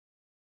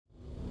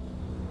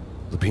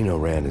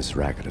Lupino ran his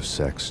racket of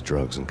sex,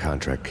 drugs, and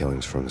contract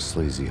killings from a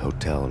sleazy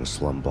hotel in a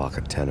slum block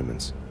of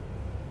tenements.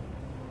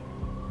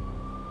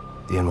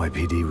 The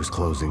NYPD was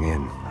closing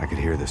in. I could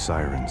hear the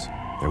sirens.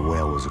 Their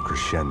wail was a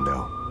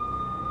crescendo.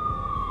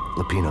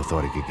 Lupino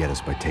thought he could get us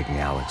by taking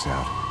Alex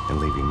out and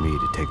leaving me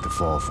to take the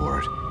fall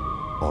for it.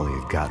 All he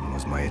had gotten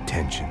was my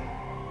attention.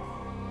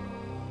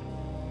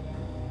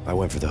 I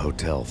went for the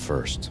hotel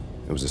first.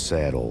 It was a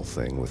sad old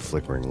thing with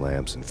flickering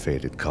lamps and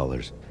faded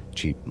colors,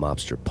 cheap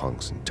mobster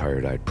punks and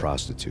tired-eyed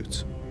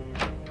prostitutes.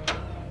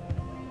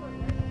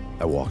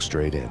 I walked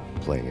straight in,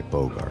 playing at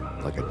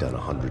Bogart, like I'd done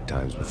 100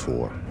 times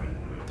before.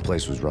 The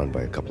place was run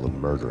by a couple of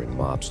murdering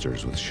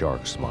mobsters with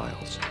shark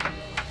smiles.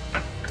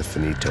 The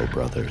Finito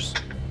brothers.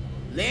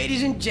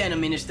 Ladies and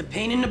gentlemen, it's the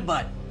pain in the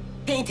butt.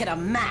 Pain to the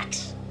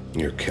max.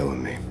 You're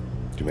killing me.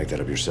 Did you make that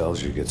up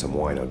yourselves, or you get some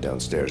wino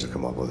downstairs to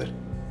come up with it?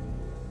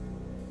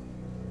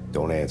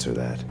 Don't answer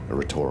that. A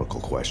rhetorical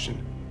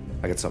question.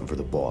 I got something for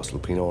the boss.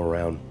 Lupino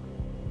around?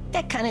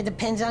 That kind of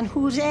depends on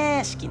who's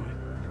asking.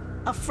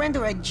 A friend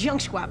or a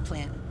junk squad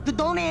plan.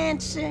 Don't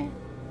answer.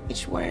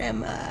 It's one of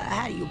them,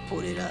 how do you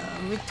put it,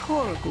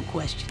 rhetorical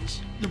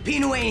questions.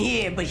 Lupino ain't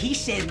here, but he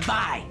says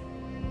bye.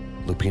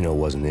 Lupino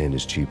wasn't in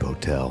his cheap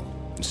hotel.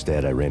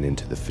 Instead, I ran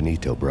into the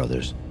Finito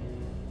brothers.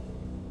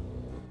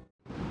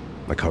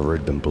 My cover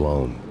had been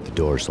blown. The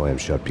door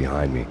slammed shut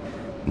behind me,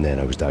 and then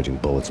I was dodging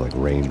bullets like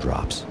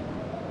raindrops.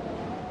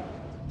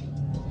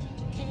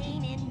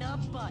 Pain in the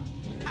butt.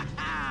 Ha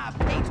ha!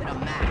 Pain to the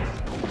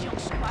max. Junk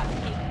squad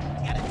kick.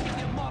 Gotta take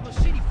you to Marble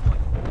City for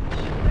it.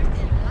 Worse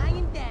than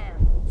lying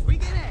down.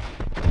 Freak it out.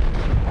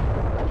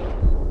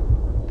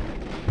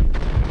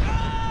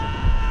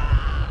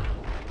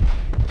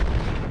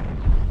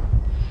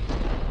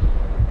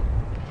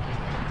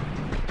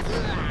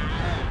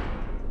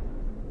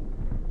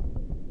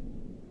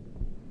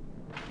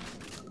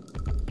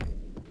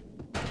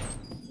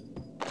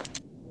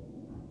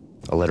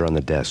 A letter on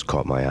the desk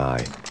caught my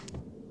eye.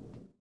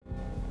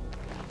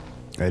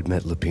 I had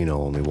met Lupino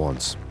only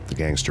once. The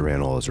gangster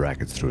ran all his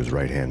rackets through his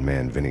right-hand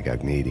man, Vinny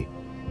Gagniti.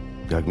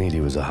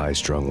 Gagniti was a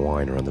high-strung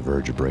whiner on the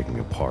verge of breaking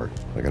apart,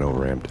 like an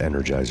overamped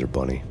Energizer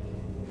bunny.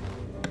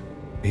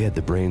 He had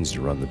the brains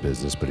to run the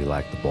business, but he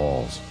lacked the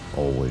balls,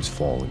 always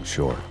falling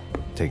short,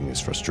 taking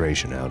his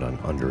frustration out on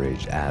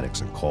underage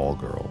addicts and call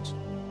girls.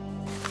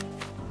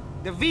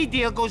 The V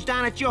deal goes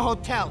down at your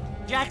hotel.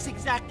 Jack's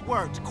exact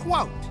words,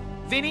 quote,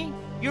 "Vinny,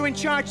 you're in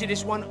charge of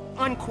this one,"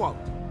 unquote.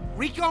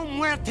 Rico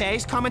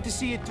Muerte's coming to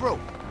see it through.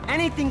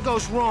 Anything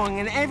goes wrong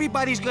and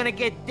everybody's gonna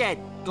get dead,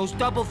 goes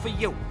double for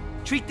you.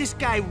 Treat this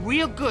guy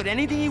real good.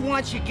 Anything he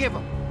wants, you give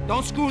him.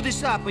 Don't screw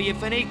this up or you're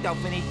finito,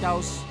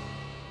 finitos.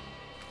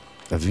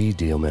 A V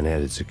deal meant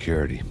added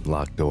security,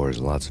 locked doors,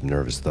 and lots of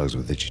nervous thugs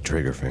with itchy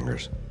trigger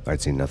fingers.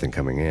 I'd seen nothing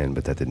coming in,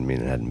 but that didn't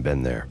mean it hadn't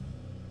been there.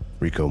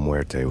 Rico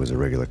Muerte was a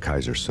regular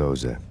Kaiser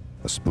Soze,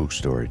 a spook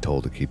story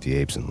told to keep the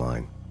apes in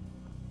line.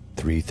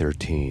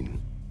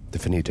 313. The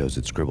Finitos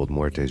had scribbled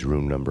Muerte's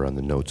room number on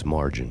the note's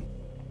margin.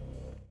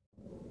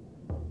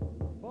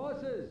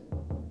 Bosses!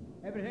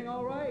 Everything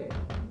all right?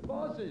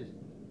 Bosses!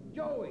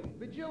 Joey,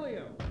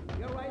 Vigilio,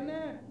 you all right in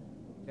there?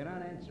 They're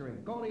not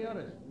answering. Call the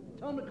others.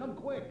 Tell them to come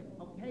quick.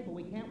 Okay, but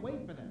we can't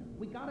wait for them.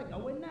 We gotta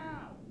go in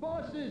now.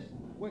 Bosses,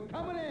 we're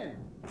coming in.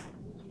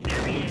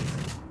 There he is.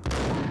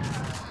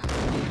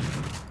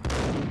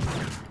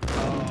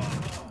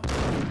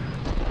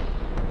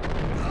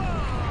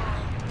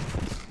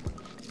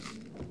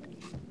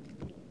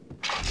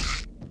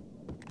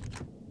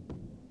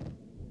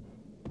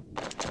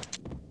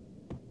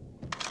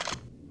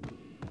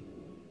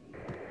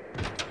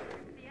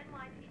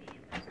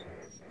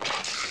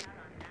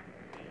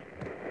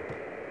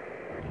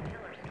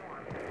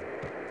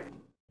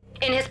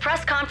 In his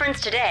press conference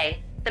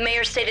today, the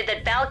mayor stated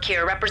that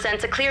Valkyr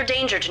represents a clear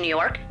danger to New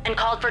York and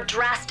called for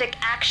drastic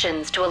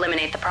actions to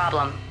eliminate the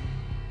problem.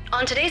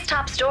 On today's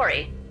top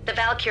story, the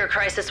Valkyr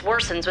crisis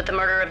worsens with the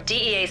murder of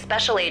DEA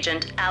Special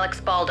Agent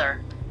Alex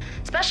Balder.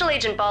 Special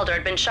Agent Balder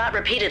had been shot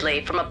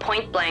repeatedly from a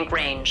point-blank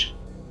range.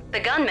 The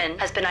gunman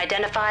has been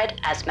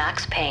identified as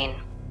Max Payne.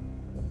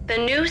 The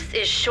noose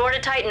is sure to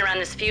tighten around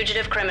this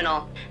fugitive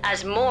criminal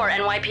as more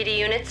NYPD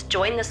units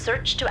join the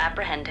search to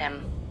apprehend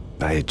him.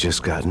 I had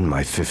just gotten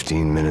my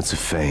 15 minutes of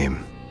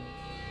fame.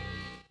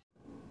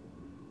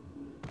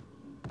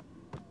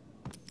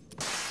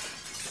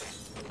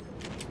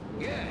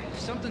 Yeah,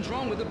 something's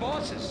wrong with the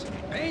bosses.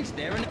 Payne's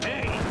there and...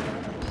 Hey!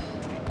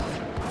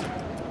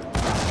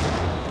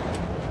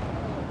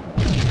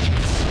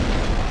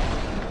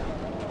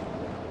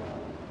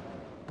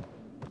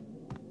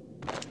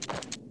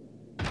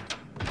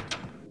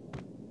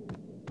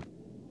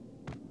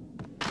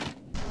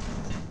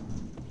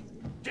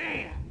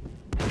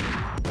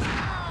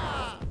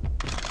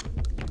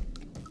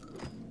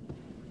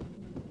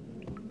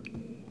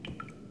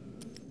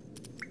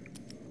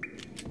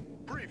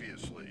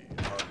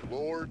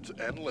 Lords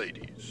and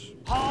ladies.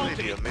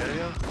 Lady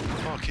Amelia,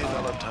 Marquis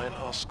Valentine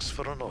asks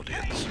for an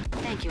audience.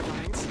 Thank you,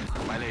 Lawrence.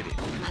 My lady.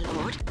 My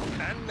lord.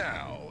 And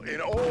now,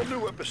 an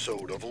all-new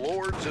episode of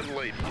Lords and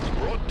Ladies,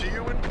 brought to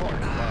you in part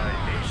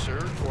by Acer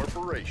Corporation.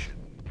 operation.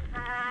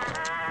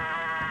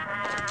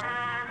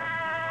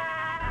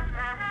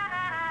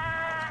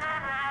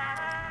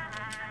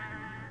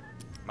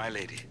 My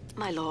lady.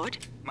 My lord?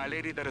 My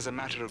lady, there is a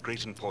matter of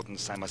great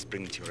importance I must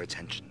bring to your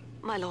attention.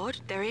 My lord,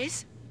 there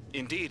is?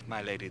 Indeed,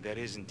 my lady, there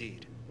is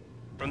indeed.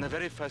 From the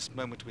very first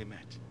moment we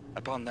met,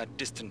 upon that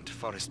distant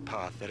forest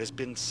path, there has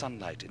been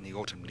sunlight in the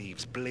autumn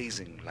leaves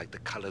blazing like the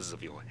colors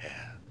of your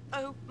hair.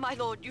 Oh, my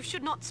lord, you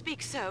should not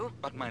speak so.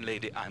 But my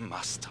lady, I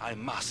must.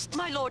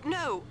 My lord,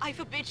 no! I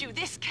forbid you.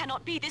 This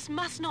cannot be. This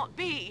must not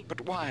be.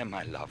 But why,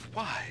 my love?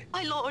 Why?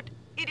 My lord,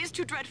 it is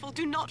too dreadful.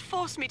 Do not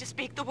force me to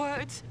speak the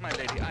words. My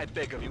lady, I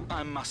beg of you,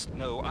 I must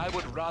know. I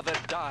would rather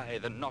die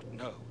than not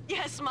know.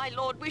 Yes, my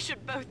lord, we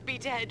should both be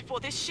dead, for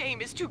this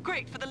shame is too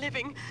great for the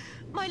living.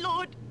 My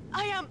lord,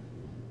 I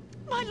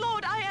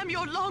am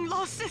your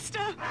long-lost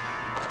sister.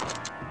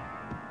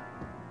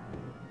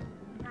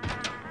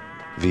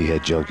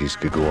 V-head junkies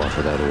could go off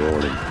without a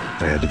warning.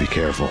 I had to be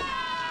careful.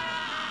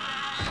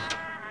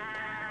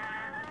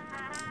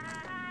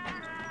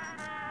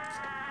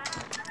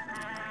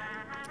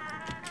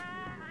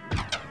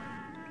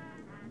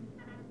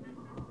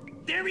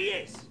 There he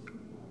is!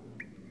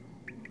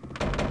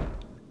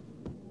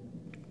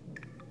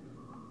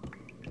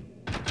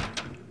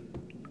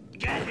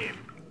 Get him!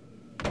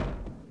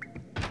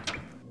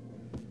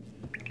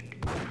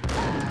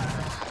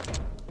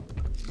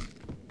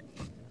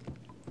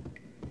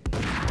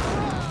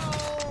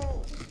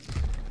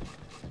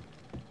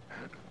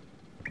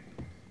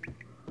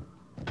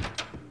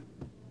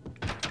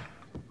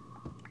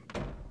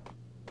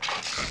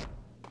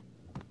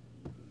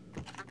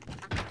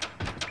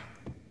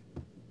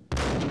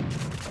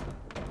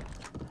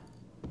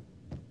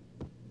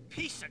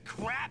 Piece of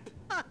crap!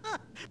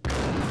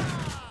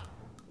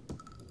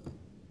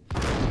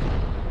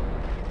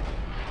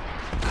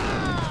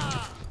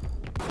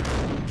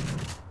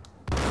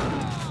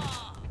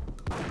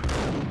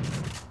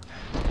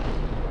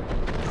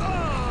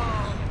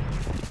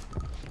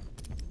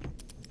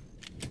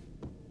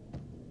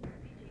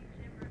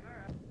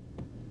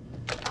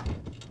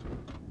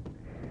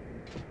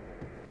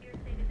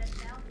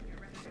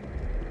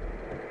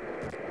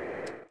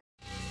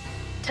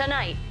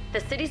 Tonight, the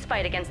city's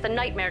fight against the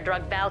nightmare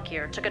drug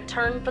Valkyr took a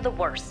turn for the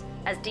worse,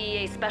 as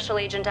DEA Special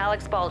Agent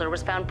Alex Balder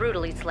was found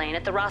brutally slain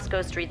at the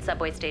Roscoe Street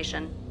subway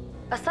station.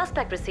 A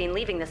suspect was seen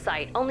leaving the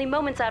site only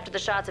moments after the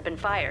shots had been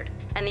fired,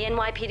 and the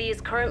NYPD is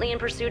currently in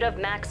pursuit of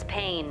Max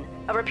Payne,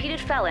 a repeated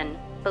felon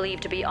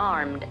believed to be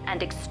armed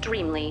and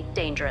extremely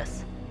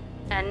dangerous.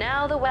 And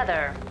now the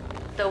weather.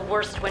 The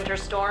worst winter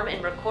storm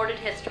in recorded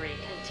history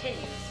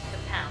continues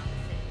to pound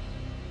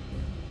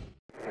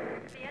the city.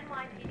 The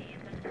NYPD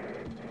has been...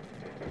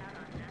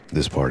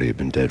 This party had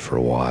been dead for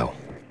a while.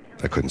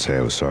 I couldn't say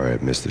I was sorry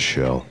I'd missed the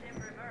show.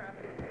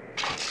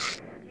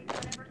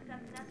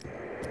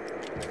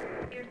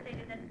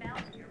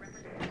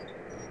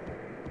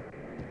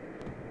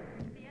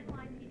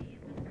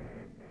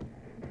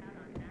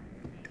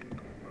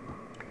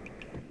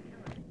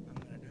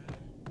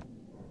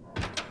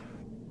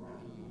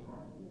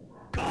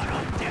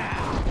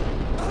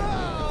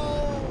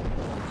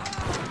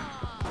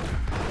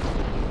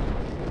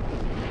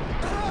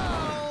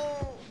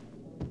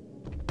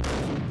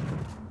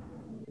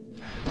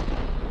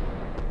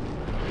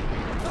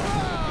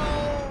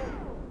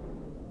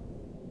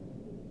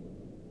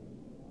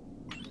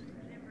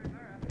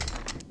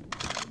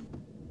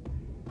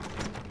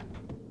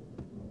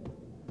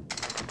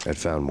 I'd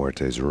found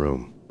Muerte's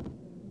room.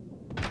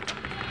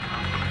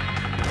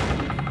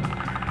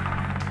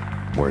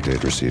 Muerte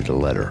had received a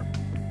letter.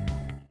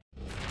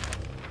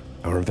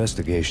 Our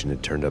investigation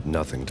had turned up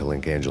nothing to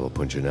link Angelo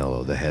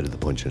Punchinello, the head of the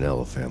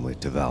Punchinello family,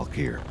 to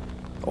Valkyr.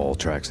 All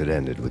tracks had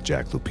ended with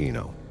Jack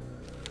Lupino.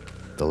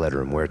 The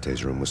letter in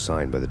Muerte's room was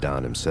signed by the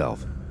Don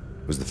himself.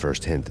 It was the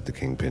first hint that the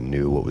Kingpin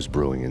knew what was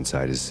brewing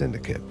inside his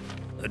syndicate.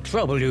 The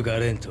trouble you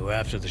got into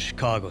after the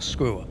Chicago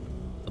screw-up.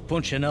 The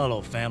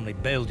Punchinello family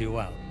bailed you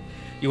out.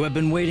 You have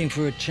been waiting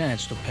for a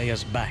chance to pay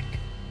us back.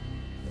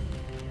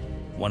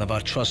 One of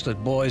our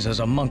trusted boys has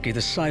a monkey the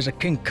size of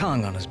King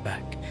Kong on his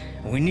back,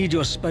 and we need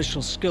your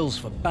special skills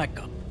for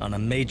backup on a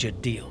major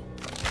deal.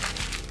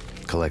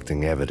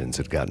 Collecting evidence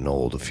had gotten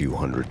old a few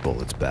hundred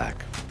bullets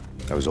back.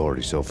 I was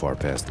already so far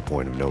past the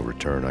point of no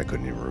return I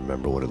couldn't even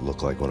remember what it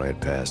looked like when I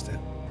had passed it.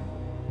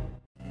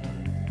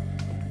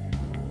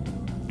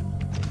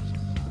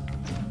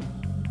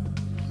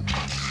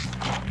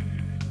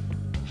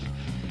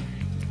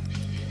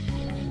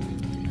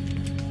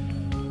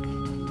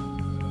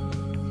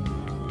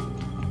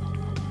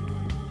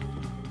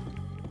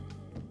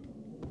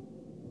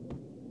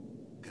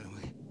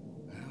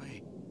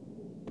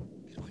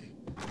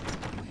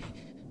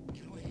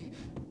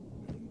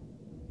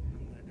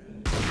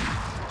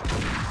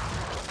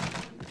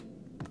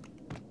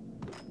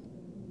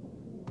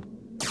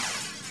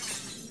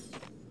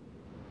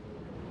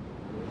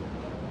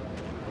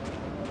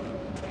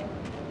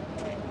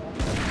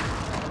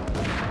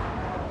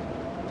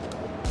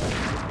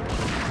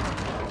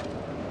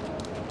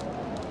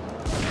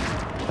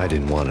 I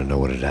didn't want to know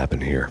what had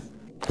happened here.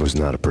 It was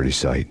not a pretty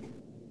sight.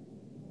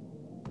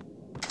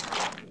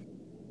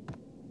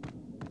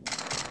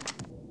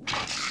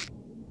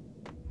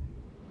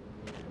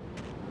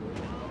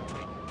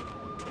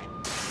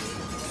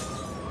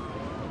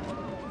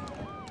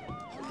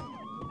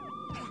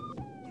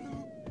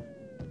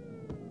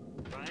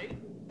 right?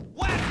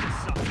 Whack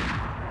it, son!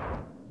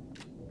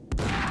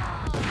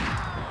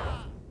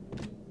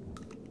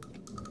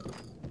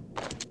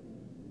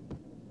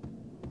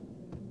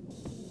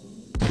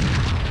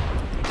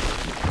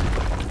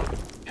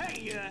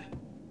 Hey,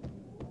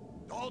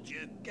 told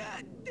you.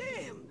 God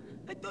damn!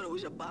 I thought it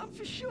was a bomb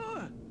for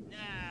sure.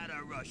 Nah,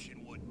 the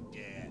Russian wouldn't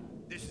dare.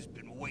 This has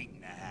been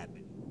waiting to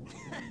happen.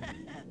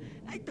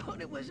 I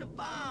thought it was a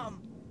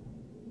bomb.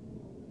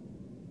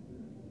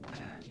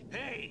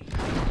 Hey!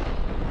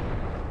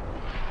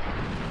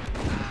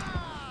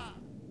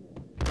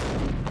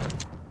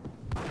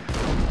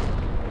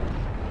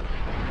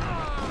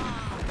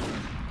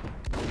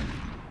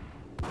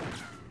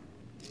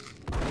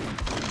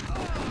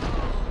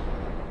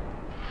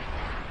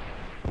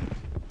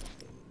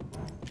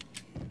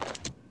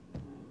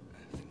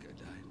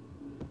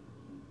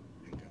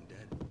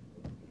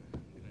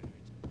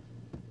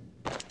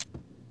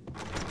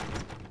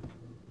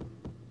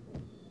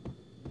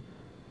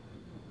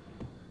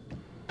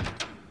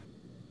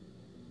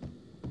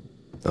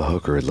 The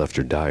hooker had left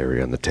her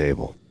diary on the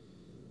table.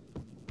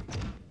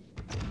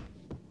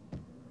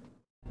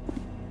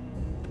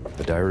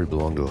 The diary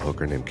belonged to a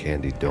hooker named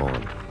Candy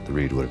Dawn. The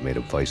read would have made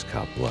a vice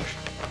cop blush.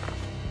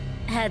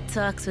 Had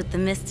talks with the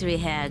mystery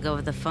hag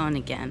over the phone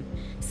again.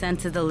 Sent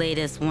to the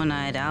latest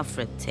One-Eyed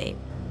Alfred tape.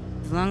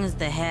 As long as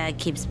the hag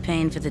keeps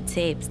paying for the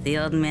tapes, the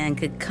old man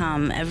could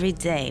come every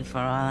day for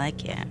all I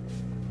care.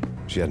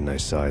 She had a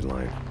nice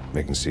sideline,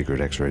 making secret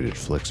X-rated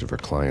flicks of her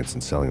clients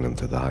and selling them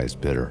to the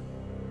highest bidder.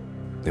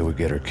 They would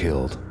get her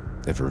killed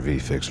if her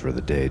V-fix for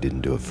the day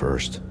didn't do it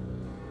first.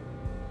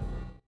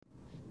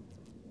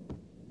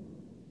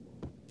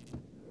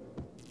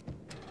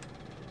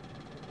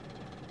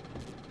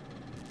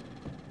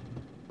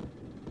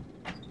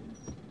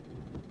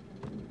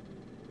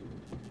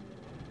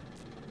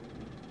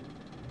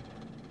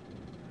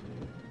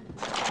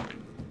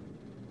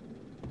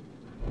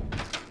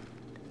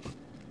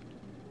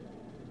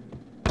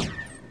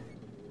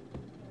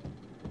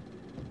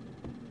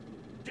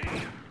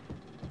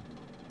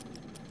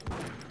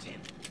 Tim,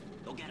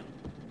 go get him.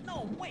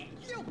 No, wait,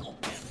 you go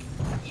get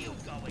him. You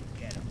go and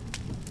get him.